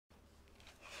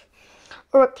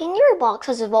A rectangular box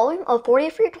has a volume of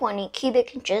 4320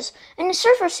 cubic inches and a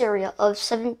surface area of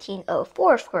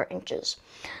 1704 square inches.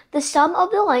 The sum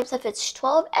of the length of its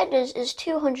 12 edges is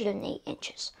 208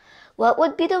 inches. What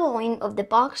would be the volume of the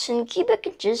box in cubic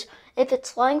inches if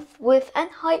its length, width, and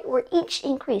height were each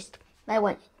increased by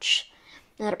 1 inch?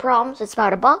 Now the problem is it's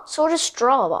about a box, so just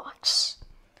draw a box.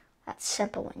 That's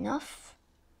simple enough.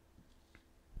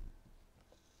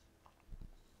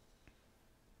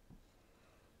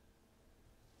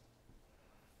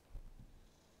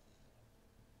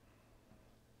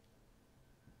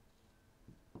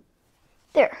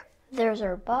 There's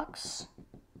our box.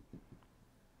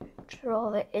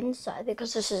 Draw the inside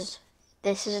because this is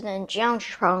a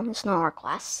geometry problem. It's not our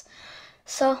class.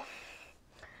 So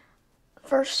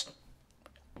first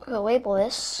we'll label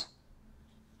this.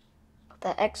 Call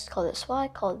that X, call this Y,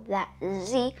 call that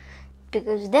Z.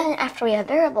 Because then after we have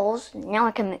variables, now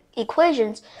I can make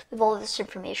equations with all this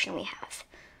information we have.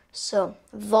 So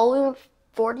volume of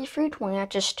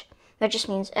 4320, that just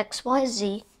means X, Y,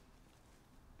 Z.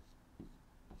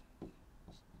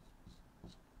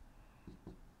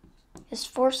 Is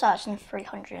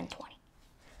 4,320.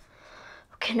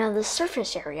 Okay, now the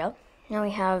surface area, now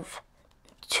we have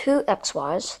two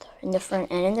XYs in the front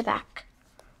and in the back.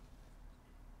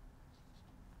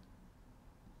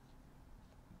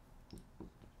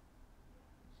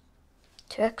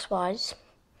 Two XYs.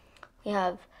 We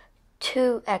have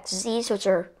two XZs, which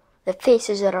are the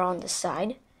faces that are on the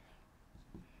side.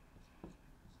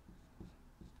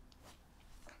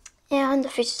 And the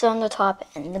faces on the top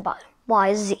and the bottom,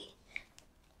 YZ.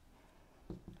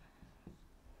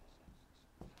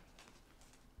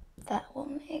 That will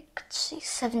make, let's see,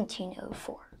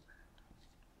 1704.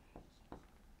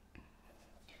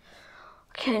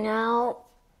 Okay, now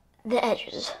the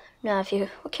edges. Now if you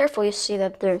look carefully, you see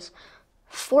that there's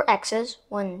 4 X's,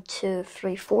 1, 2,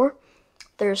 3, 4.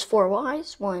 There's 4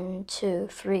 Y's, 1, 2,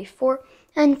 3, 4,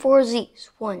 and 4 Z's,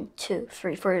 1, 2,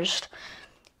 3, 4.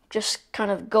 Just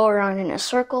kind of go around in a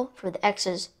circle. For the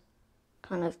X's,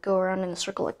 kind of go around in a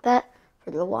circle like that.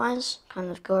 For the Y's, kind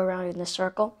of go around in a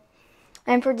circle.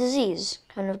 And for the Z's,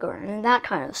 kind of go around in that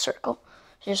kind of circle.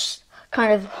 Just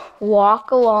kind of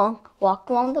walk along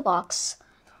the box.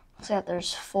 So that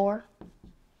there's 4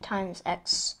 times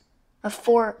X,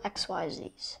 4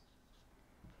 XYZs.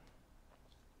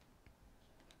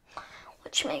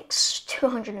 Which makes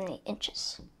 208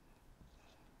 inches.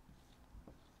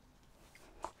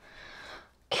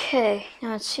 Okay,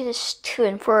 now let's see this 2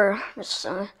 and 4. Just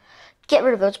get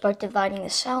rid of those by dividing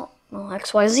this out. Well,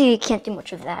 XYZ, can't do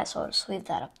much of that, so I'll just leave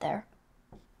that up there.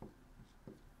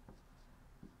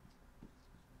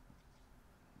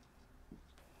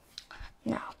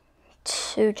 Now,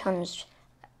 2 times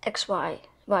XY,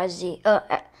 YZ,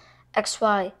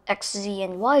 XY, XZ,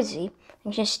 and YZ,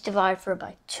 and just divide 4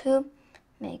 by 2,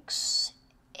 makes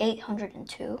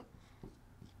 802.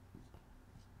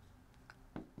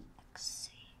 XZ.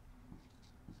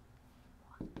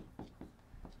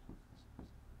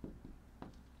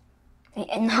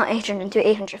 And not 802,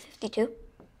 852.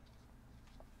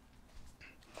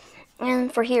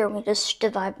 And for here, we just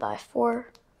divide by 4,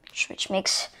 which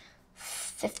makes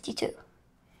 52.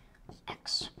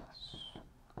 X plus,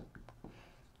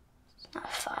 it's not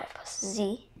 5 plus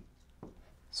Z,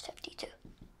 it's 52.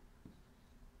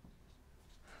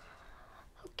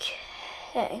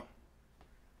 Okay.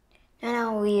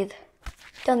 Now we've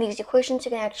done these equations,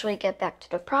 we can actually get back to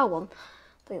the problem.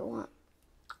 We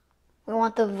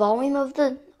want the volume of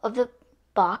the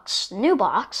box, the new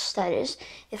box, that is,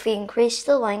 if we increase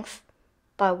the length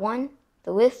by 1,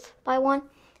 the width by 1,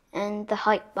 and the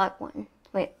height by 1.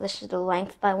 Wait, this is the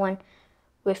length by 1,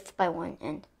 width by 1,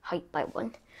 and height by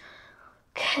 1.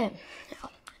 Okay, now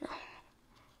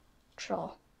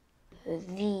draw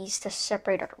these to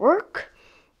separate our work.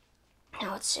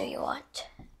 Now let's say you want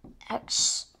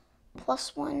X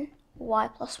plus 1, Y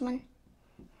plus 1,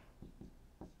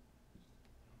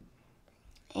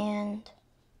 and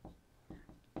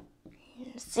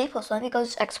Z plus 1,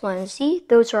 because X, Y, and Z,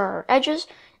 those are our edges.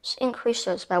 Just increase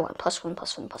those by 1, plus 1,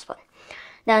 plus 1, plus 1.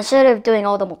 Now instead of doing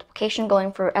all the multiplication,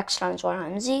 going for X times Y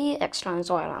times Z, X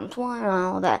times Y times Y, and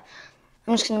all that,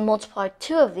 I'm just going to multiply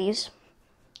 2 of these,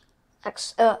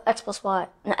 X plus 1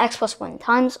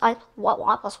 times Y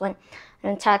plus 1,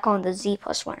 and tack on the Z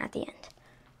plus 1 at the end.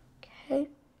 Okay.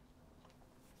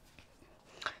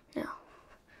 Now,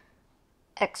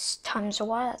 X times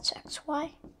Y, that's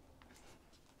XY.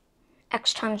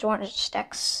 X times 1 is just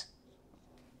X.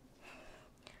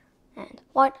 And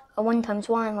what? 1 times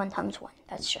 1 and 1 times 1.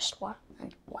 That's just 1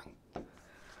 and 1.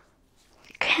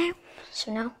 Okay,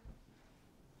 so now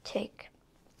take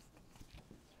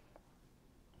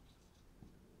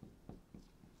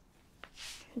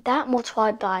that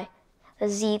multiplied by a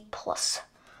z plus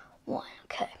 1.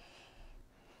 Okay.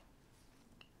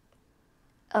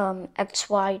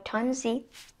 Xy times z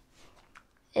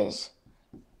is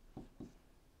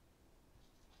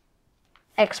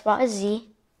xy z.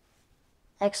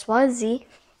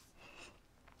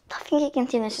 I think you can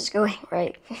see this is going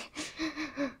right.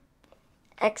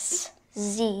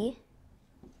 xz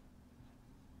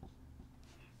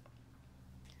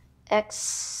xz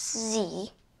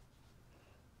and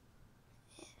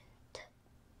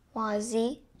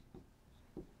yz,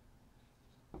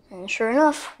 and sure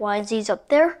enough, yz's up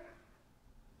there,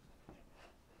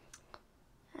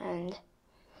 and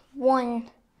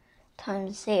 1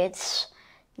 times z, it's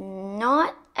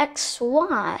not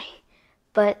xy,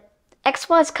 but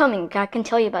xy is coming, I can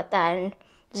tell you about that, and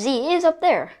z is up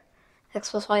there.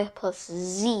 X plus y plus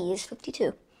z is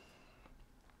 52.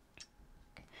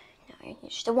 Now you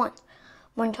use the 1.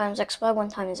 1 times xy, 1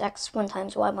 times x, 1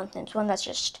 times y, 1 times 1, that's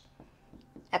just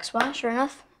xy, sure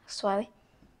enough. xy,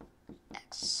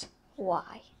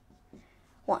 1,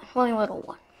 only little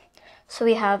 1. So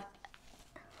we have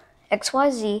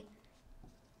xyz,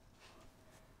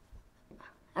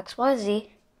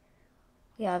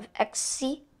 we have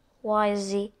xc,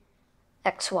 yz,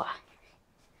 xy.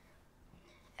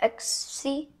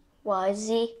 xc,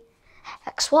 yz,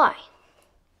 xy.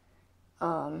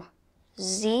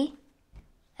 Z,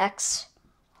 x,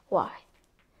 y.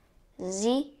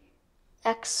 Z,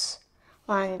 x,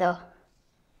 and that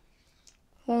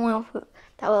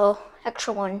little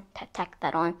extra one, tack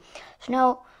that on. So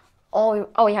now, all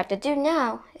we have to do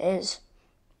now is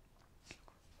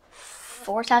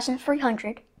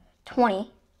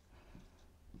 4,320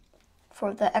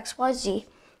 for the xyz.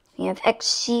 We have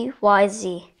xc,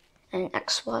 yz, and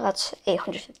xy, that's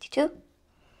 852.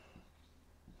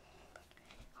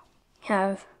 We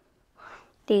have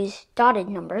these dotted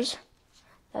numbers,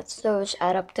 those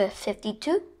add up to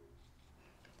 52,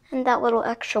 and that little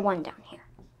extra one down here.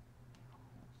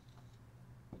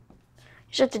 You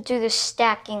just have to do this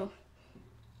stacking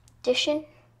addition.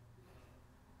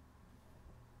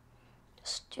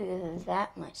 Just do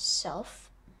that myself.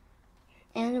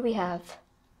 And we have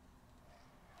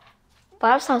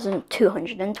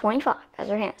 5,225 as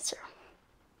our answer.